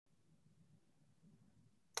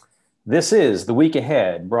This is The Week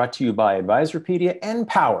Ahead, brought to you by Advisorpedia and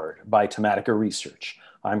powered by Tematica Research.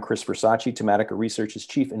 I'm Chris Versace, Tematica Research's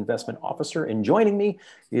Chief Investment Officer, and joining me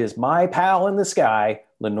is my pal in the sky,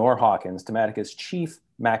 Lenore Hawkins, Tematica's Chief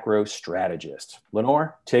Macro Strategist.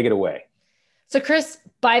 Lenore, take it away. So Chris,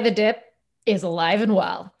 buy the dip is alive and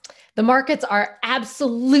well. The markets are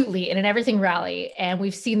absolutely in an everything rally, and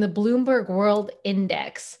we've seen the Bloomberg World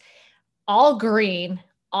Index all green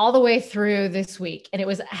all the way through this week, and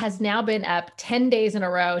has now been up 10 days in a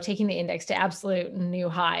row, taking the index to absolute new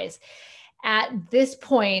highs. At this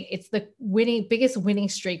point, it's the biggest winning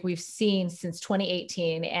streak we've seen since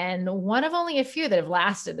 2018, and one of only a few that have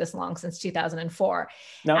lasted this long since 2004.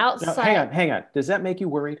 Now, hang on. Does that make you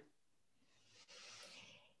worried?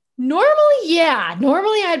 Normally, yeah.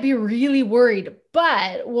 Normally, I'd be really worried,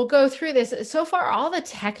 but we'll go through this. So far, all the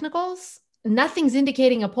technicals, nothing's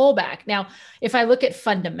indicating a pullback. Now, if I look at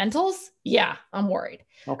fundamentals, yeah, I'm worried.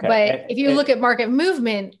 Okay. But if you look at market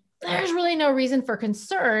movement, there's really no reason for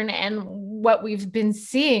concern. And what we've been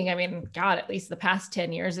seeing, I mean, God, at least the past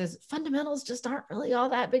 10 years, is fundamentals just aren't really all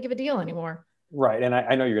that big of a deal anymore. Right. And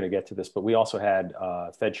I know you're going to get to this, but we also had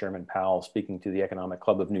Fed Chairman Powell speaking to the Economic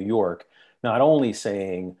Club of New York, not only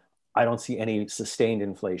saying, I don't see any sustained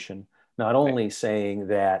inflation, not only saying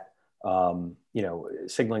that,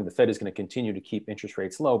 signaling the Fed is going to continue to keep interest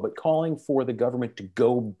rates low, but calling for the government to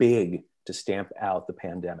go big to stamp out the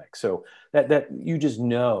pandemic. So that you just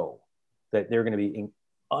know that they're going to be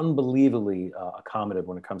unbelievably accommodative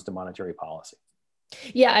when it comes to monetary policy.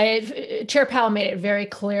 Yeah, Chair Powell made it very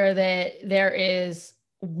clear that there is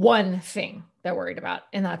one thing they're worried about,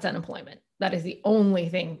 and that's unemployment. That is the only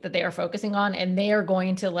thing that they are focusing on, and they are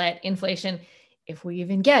going to let inflation, if we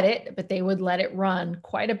even get it, but they would let it run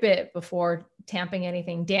quite a bit before tamping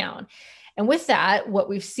anything down. And with that, what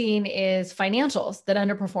we've seen is financials that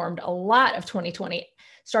underperformed a lot of 2020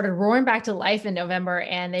 started roaring back to life in November,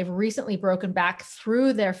 and they've recently broken back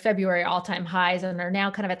through their February all-time highs and are now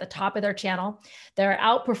kind of at the top of their channel. They're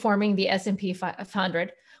outperforming the S&P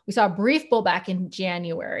 500. We saw a brief pullback in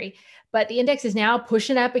January, but the index is now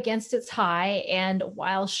pushing up against its high. And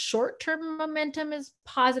while short-term momentum is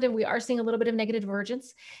positive, we are seeing a little bit of negative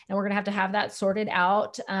divergence, and we're going to have that sorted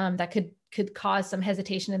out. That could cause some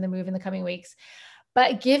hesitation in the move in the coming weeks.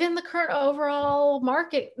 But given the current overall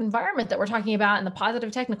market environment that we're talking about and the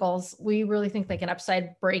positive technicals, we really think like an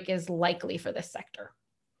upside break is likely for this sector.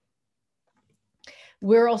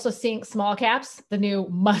 We're also seeing small caps, the new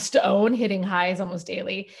must own, hitting highs almost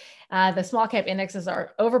daily. The small cap indexes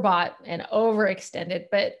are overbought and overextended,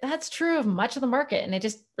 but that's true of much of the market, and it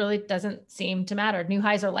just really doesn't seem to matter. New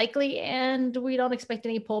highs are likely, and we don't expect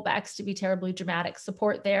any pullbacks to be terribly dramatic.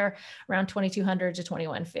 Support there around 2,200 to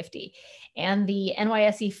 2,150. And the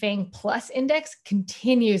NYSE FANG Plus index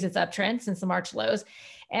continues its uptrend since the March lows.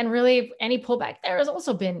 And really, any pullback there has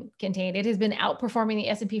also been contained. It has been outperforming the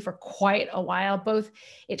S&P for quite a while, both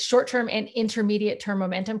its short-term and intermediate-term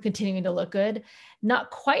momentum continuing to look good. Not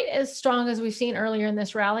quite as strong as we've seen earlier in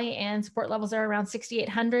this rally, and support levels are around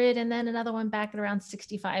 6,800, and then another one back at around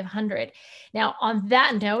 6,500. Now, on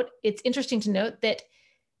that note, it's interesting to note that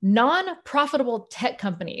non-profitable tech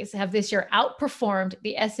companies have this year outperformed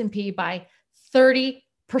the S&P by 30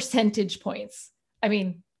 percentage points. I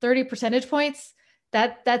mean, 30 percentage points?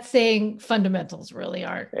 That's saying fundamentals really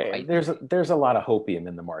aren't quite. There's a lot of hopium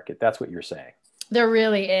in the market. That's what you're saying. There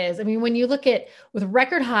really is. I mean, when you look at with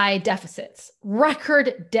record high deficits,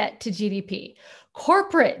 record debt to GDP,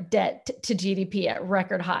 corporate debt to GDP at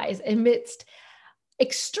record highs amidst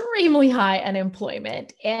extremely high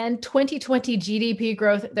unemployment and 2020 GDP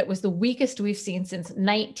growth that was the weakest we've seen since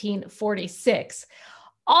 1946,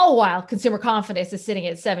 all while consumer confidence is sitting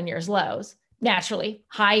at 7-year lows. Naturally,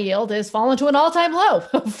 high yield has fallen to an all-time low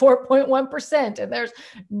of 4.1%, and there's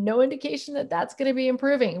no indication that that's going to be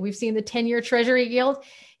improving. We've seen the 10-year Treasury yield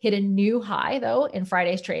hit a new high, though, in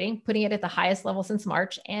Friday's trading, putting it at the highest level since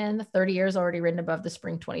March, and the 30 years already ridden above the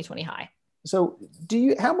spring 2020 high. So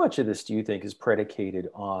how much of this do you think is predicated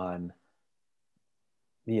on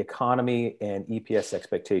the economy and EPS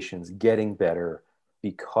expectations getting better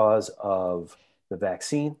because of the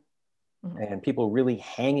vaccine? And people really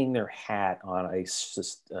hanging their hat on a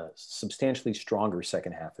substantially stronger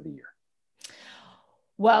second half of the year?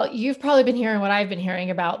 Well, you've probably been hearing what I've been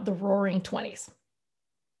hearing about the roaring 20s,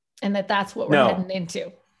 and that's what we're heading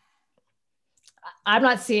into. I'm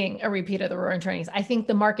not seeing a repeat of the roaring 20s. I think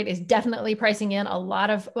the market is definitely pricing in a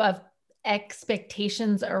lot of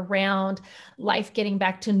expectations around life getting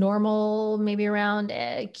back to normal, maybe around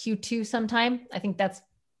Q2 sometime. I think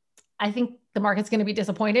the market's going to be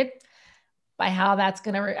disappointed by how that's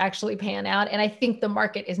going to actually pan out. And I think the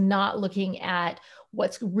market is not looking at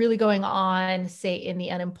what's really going on, say, in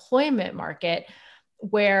the unemployment market,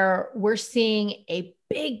 where we're seeing a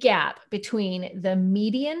big gap between the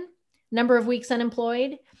median number of weeks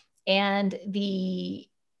unemployed and the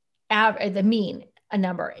mean a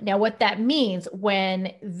number. Now, what that means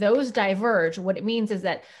when those diverge, what it means is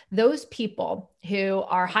that those people who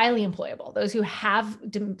are highly employable, those who have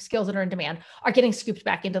skills that are in demand, are getting scooped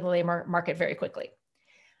back into the labor market very quickly.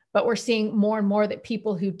 But we're seeing more and more that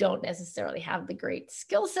people who don't necessarily have the great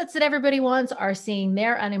skill sets that everybody wants are seeing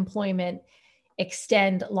their unemployment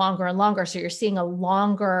extend longer and longer. So you're seeing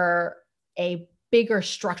a bigger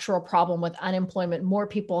structural problem with unemployment, more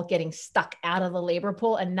people getting stuck out of the labor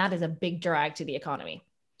pool, and that is a big drag to the economy.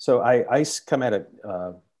 So I come at it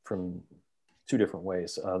from two different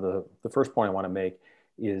ways. The first point I want to make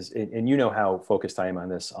is, and you know how focused I am on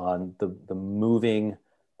this, on the moving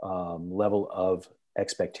level of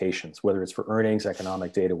expectations, whether it's for earnings,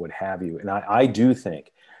 economic data, what have you. And I do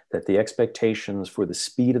think that the expectations for the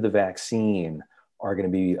speed of the vaccine are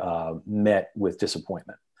going to be met with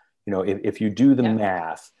disappointment. You know, if you do the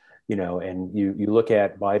math, you know, and you look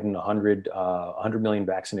at Biden, 100 million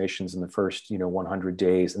vaccinations in the first, 100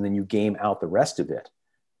 days, and then you game out the rest of it,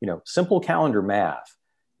 simple calendar math,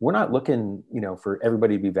 we're not looking, for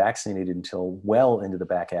everybody to be vaccinated until well into the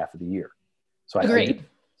back half of the year. So Agreed.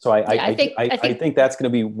 I think that's going to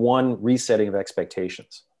be one resetting of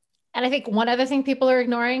expectations. And I think one other thing people are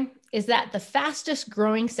ignoring is that the fastest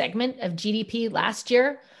growing segment of GDP last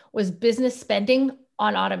year was business spending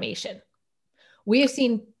on automation. We have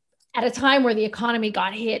seen, at a time where the economy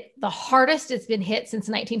got hit the hardest it's been hit since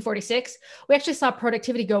 1946, we actually saw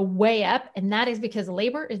productivity go way up. And that is because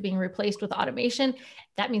labor is being replaced with automation.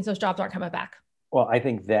 That means those jobs aren't coming back. Well, I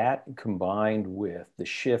think that combined with the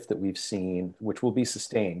shift that we've seen, which will be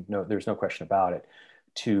sustained, there's no question about it,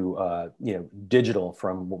 to digital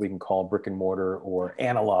from what we can call brick and mortar or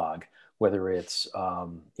analog, whether it's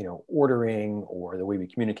ordering or the way we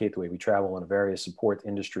communicate, the way we travel, and various support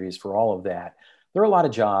industries for all of that. There are a lot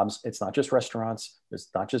of jobs. It's not just restaurants. It's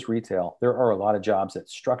not just retail. There are a lot of jobs that,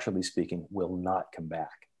 structurally speaking, will not come back.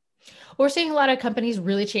 We're seeing a lot of companies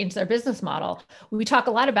really change their business model. We talk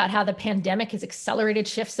a lot about how the pandemic has accelerated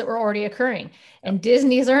shifts that were already occurring. And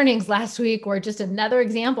Disney's earnings last week were just another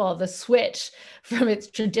example of the switch from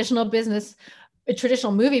its traditional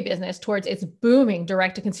movie business towards its booming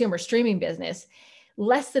direct-to-consumer streaming business.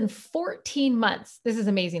 Less than 14 months, this is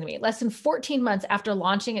amazing to me, less than 14 months after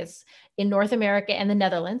launching its in North America and the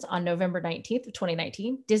Netherlands on November 19th of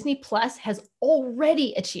 2019, Disney Plus has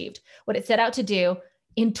already achieved what it set out to do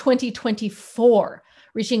in 2024,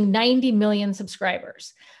 reaching 90 million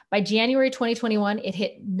subscribers. By January 2021, it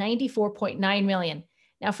hit 94.9 million.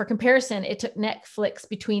 Now, for comparison, it took Netflix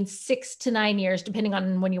between 6 to 9 years, depending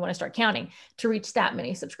on when you want to start counting, to reach that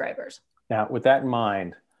many subscribers. Now, with that in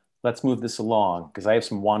mind, let's move this along because I have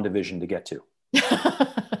some WandaVision to get to.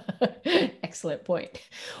 Excellent point.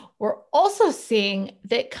 We're also seeing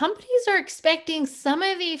that companies are expecting some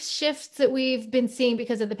of these shifts that we've been seeing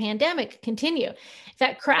because of the pandemic continue. In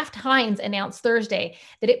fact, Kraft Heinz announced Thursday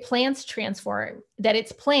that its plans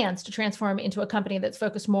to transform into a company that's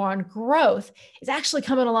focused more on growth is actually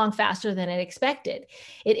coming along faster than it expected.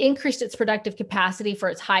 It increased its productive capacity for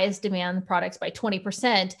its highest demand products by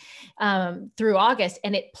 20% through August,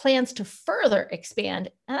 and it plans to further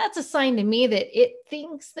expand. And that's a sign to me that it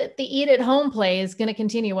thinks that the eat at home play is going to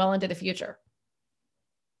continue well into the future.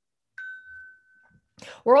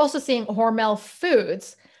 We're also seeing Hormel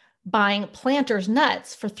Foods buying Planters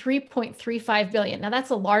Nuts for $3.35 billion. Now, that's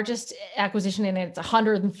the largest acquisition in its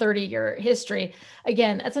 130-year history.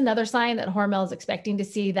 Again, that's another sign that Hormel is expecting to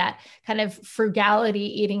see that kind of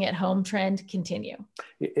frugality, eating at home trend continue.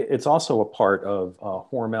 It's also a part of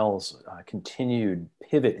Hormel's continued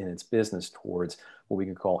pivot in its business towards what we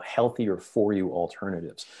can call healthier for you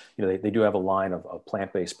alternatives. They do have a line of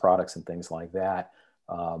plant-based products and things like that.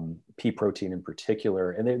 Pea protein in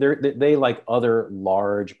particular, and they like other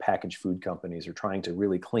large packaged food companies are trying to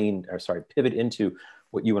really pivot into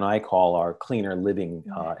what you and I call our cleaner living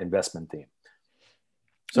investment theme.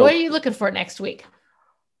 So, what are you looking for next week?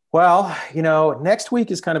 Well, next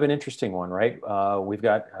week is kind of an interesting one, right? We've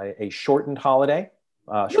got a shortened holiday.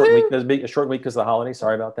 A short week because of the holiday.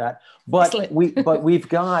 Sorry about that. But we've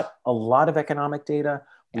got a lot of economic data.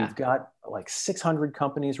 We've got like 600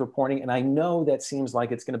 companies reporting. And I know that seems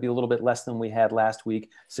like it's going to be a little bit less than we had last week,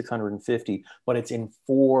 650, but it's in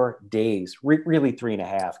 4 days, really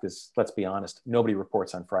 3.5, because let's be honest, nobody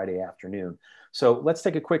reports on Friday afternoon. So let's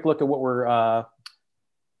take a quick look at what we're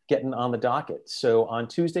getting on the docket. So on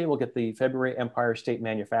Tuesday, we'll get the February Empire State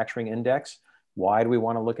Manufacturing Index. Why do we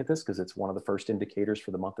want to look at this? Because it's one of the first indicators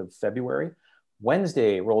for the month of February.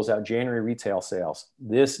 Wednesday rolls out January retail sales.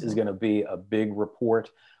 This is going to be a big report.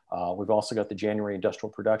 We've also got the January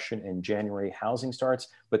industrial production and January housing starts.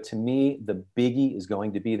 But to me, the biggie is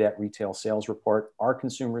going to be that retail sales report. Are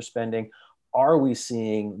consumer spending? Are we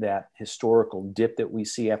seeing that historical dip that we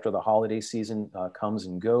see after the holiday season comes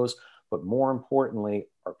and goes? But more importantly,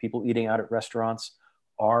 are people eating out at restaurants?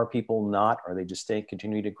 Are people not? Are they just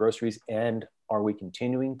continuing to eat groceries? And are we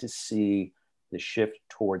continuing to see the shift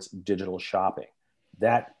towards digital shopping?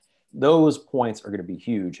 Those points are going to be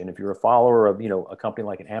huge. And if you're a follower of, a company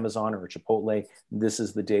like an Amazon or a Chipotle, this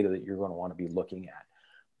is the data that you're going to want to be looking at.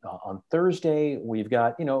 On Thursday, we've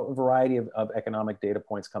got, a variety of economic data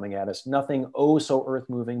points coming at us. Nothing so earth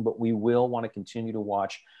moving, but we will want to continue to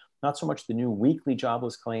watch not so much the new weekly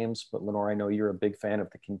jobless claims, but Lenore, I know you're a big fan of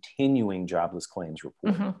the continuing jobless claims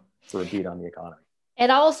report for a beat on the economy.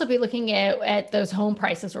 And I'll also be looking at those home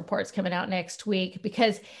prices reports coming out next week,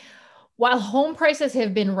 because while home prices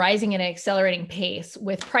have been rising at an accelerating pace,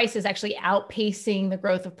 with prices actually outpacing the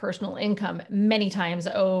growth of personal income many times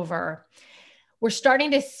over, we're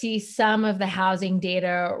starting to see some of the housing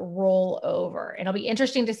data roll over. And it'll be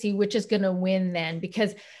interesting to see which is going to win then,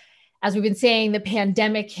 because as we've been saying, the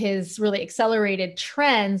pandemic has really accelerated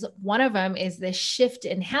trends. One of them is this shift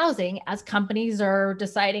in housing as companies are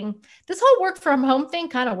deciding this whole work from home thing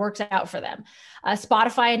kind of works out for them.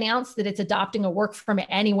 Spotify announced that it's adopting a work from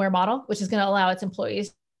anywhere model, which is going to allow its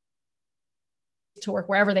employees to work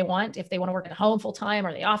wherever they want, if they want to work at home full-time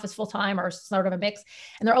or the office full-time or sort of a mix.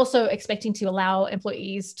 And they're also expecting to allow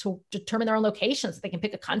employees to determine their own locations. So they can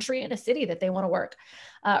pick a country and a city that they want to work.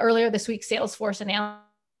 Earlier this week, Salesforce announced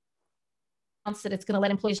that it's going to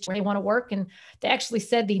let employees where they want to work. And they actually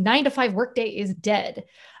said the 9-to-5 workday is dead.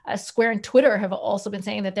 Square and Twitter have also been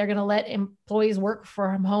saying that they're going to let employees work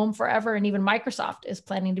from home forever. And even Microsoft is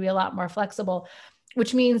planning to be a lot more flexible,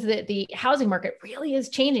 which means that the housing market really is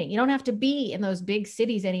changing. You don't have to be in those big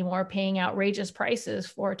cities anymore paying outrageous prices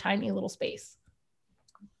for a tiny little space.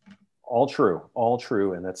 All true.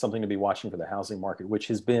 And that's something to be watching for the housing market, which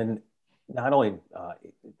has been the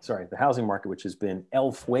housing market, which has been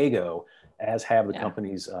el fuego, as have the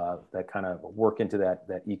companies that kind of work into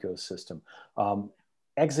that ecosystem.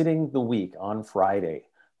 Exiting the week on Friday,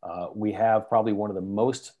 we have probably one of the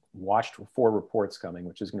most watched for reports coming,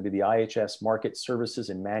 which is going to be the IHS Market Services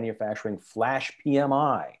and Manufacturing Flash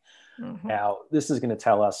PMI. Now, this is going to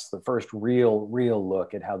tell us the first real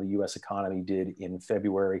look at how the U.S. economy did in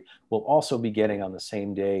February. We'll also be getting on the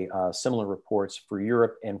same day similar reports for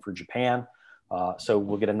Europe and for Japan. So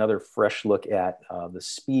we'll get another fresh look at the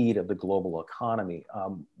speed of the global economy.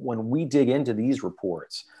 When we dig into these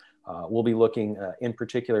reports, we'll be looking in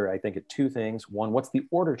particular, I think, at two things. One, what's the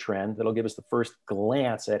order trend? That'll give us the first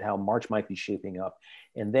glance at how March might be shaping up.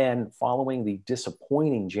 And then following the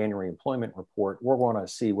disappointing January employment report, we're going to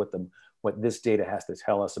see what this data has to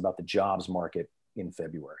tell us about the jobs market in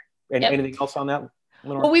February. Anything else on that,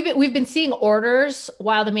 Lenore? Well, we've been seeing orders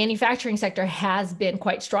while the manufacturing sector has been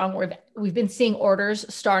quite strong. We've been seeing orders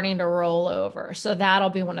starting to roll over. So that'll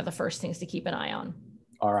be one of the first things to keep an eye on.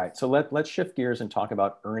 All right, so let's shift gears and talk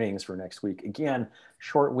about earnings for next week. Again,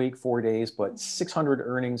 short week, 4 days, but 600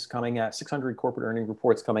 corporate earning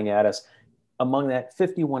reports coming at us. Among that,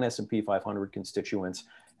 51 S&P 500 constituents.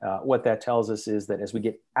 What that tells us is that as we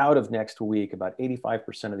get out of next week, about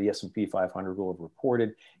 85% of the S&P 500 will have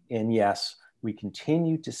reported. And yes, we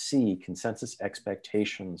continue to see consensus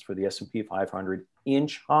expectations for the S&P 500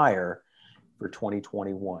 inch higher for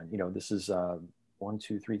 2021. This is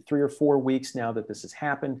 3 or 4 weeks now that this has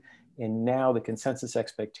happened. And now the consensus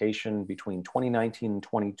expectation between 2019 and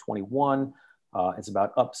 2021 is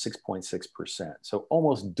about up 6.6%. So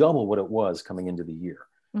almost double what it was coming into the year.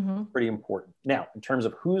 Pretty important. Now, in terms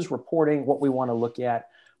of who's reporting, what we want to look at,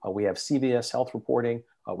 we have CVS Health reporting.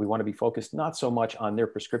 We want to be focused not so much on their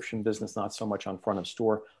prescription business, not so much on front of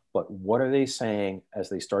store, but what are they saying as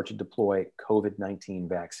they start to deploy COVID-19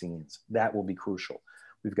 vaccines? That will be crucial.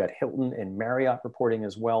 We've got Hilton and Marriott reporting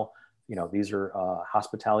as well. These are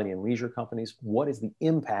hospitality and leisure companies. What is the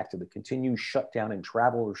impact of the continued shutdown and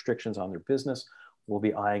travel restrictions on their business? We'll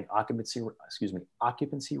be eyeing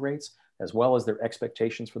occupancy rates, as well as their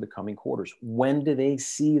expectations for the coming quarters. When do they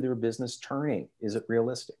see their business turning? Is it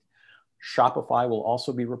realistic? Shopify will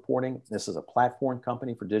also be reporting. This is a platform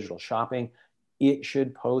company for digital shopping. It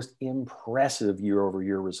should post impressive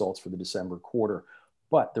year-over-year results for the December quarter.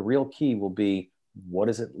 But the real key will be, what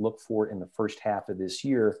does it look for in the first half of this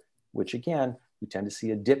year, which again, we tend to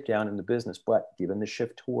see a dip down in the business, but given the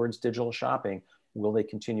shift towards digital shopping, will they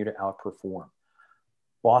continue to outperform?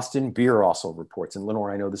 Boston Beer also reports, and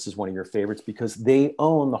Lenore, I know this is one of your favorites because they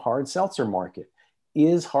own the hard seltzer market.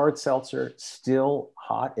 Is hard seltzer still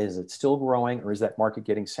hot? Is it still growing, or is that market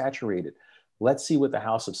getting saturated? Let's see what the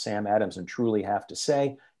House of Sam Adams and Truly have to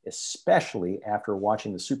say, especially after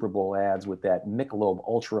watching the Super Bowl ads with that Michelob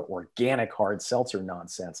Ultra organic hard seltzer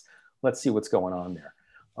nonsense. Let's see what's going on there.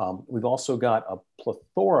 We've also got a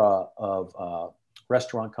plethora of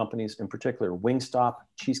restaurant companies, in particular Wingstop,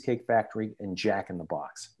 Cheesecake Factory, and Jack in the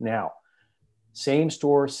Box. Now, same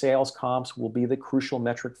store sales comps will be the crucial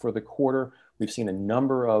metric for the quarter. We've seen a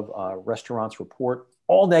number of restaurants report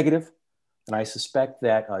all negative, and I suspect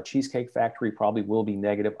that Cheesecake Factory probably will be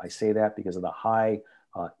negative. I say that because of the high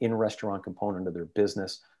in-restaurant component of their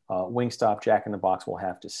business. Wingstop, Jack in the Box, we'll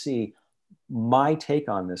have to see. My take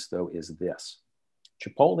on this, though, is this.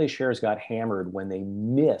 Chipotle shares got hammered when they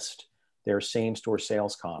missed their same-store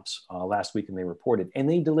sales comps last week, and they reported, and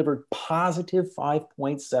they delivered positive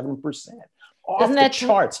 5.7%. Off the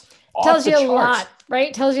charts. Tells you a lot,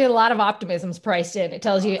 right? Tells you a lot of optimism's priced in. It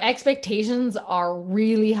tells you expectations are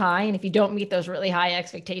really high, and if you don't meet those really high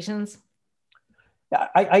expectations.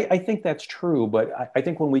 I think that's true, but I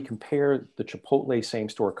think when we compare the Chipotle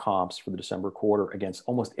same-store comps for the December quarter against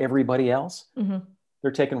almost everybody else,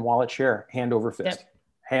 they're taking wallet share, hand over fist,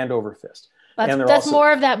 hand over fist. That's also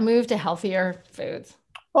more of that move to healthier foods.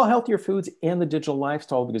 Well, healthier foods and the digital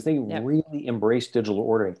lifestyle, because they really embrace digital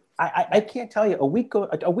ordering. I can't tell you, a week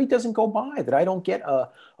doesn't go by that I don't get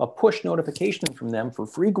a push notification from them for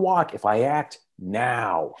free guac if I act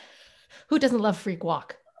now. Who doesn't love free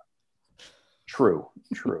guac? True.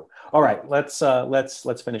 All right, let's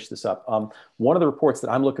finish this up. One of the reports that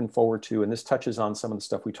I'm looking forward to, and this touches on some of the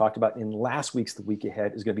stuff we talked about in last week's The Week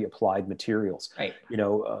Ahead, is going to be Applied Materials. Right.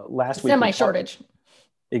 Last week semi-shortage.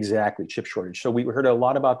 Exactly, chip shortage. So we heard a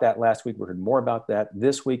lot about that last week. We heard more about that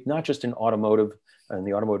this week, not just in automotive and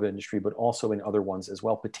the automotive industry, but also in other ones as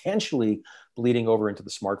well, potentially bleeding over into the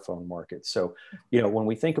smartphone market. So, when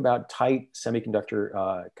we think about tight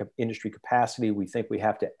semiconductor industry capacity, we think we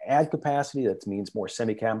have to add capacity. That means more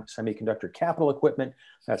semiconductor capital equipment.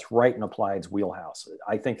 That's right in Applied's wheelhouse.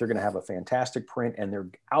 I think they're going to have a fantastic print, and their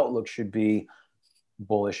outlook should be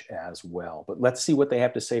bullish as well. But let's see what they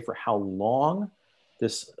have to say for how long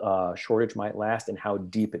this shortage might last and how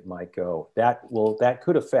deep it might go. That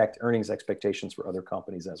could affect earnings expectations for other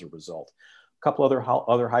companies as a result. A couple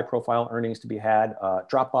other high-profile earnings to be had: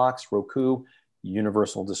 Dropbox, Roku,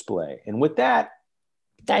 Universal Display. And with that,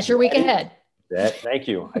 that's your week ahead. Thank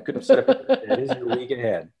you. I could have said it. That is your week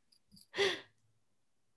ahead.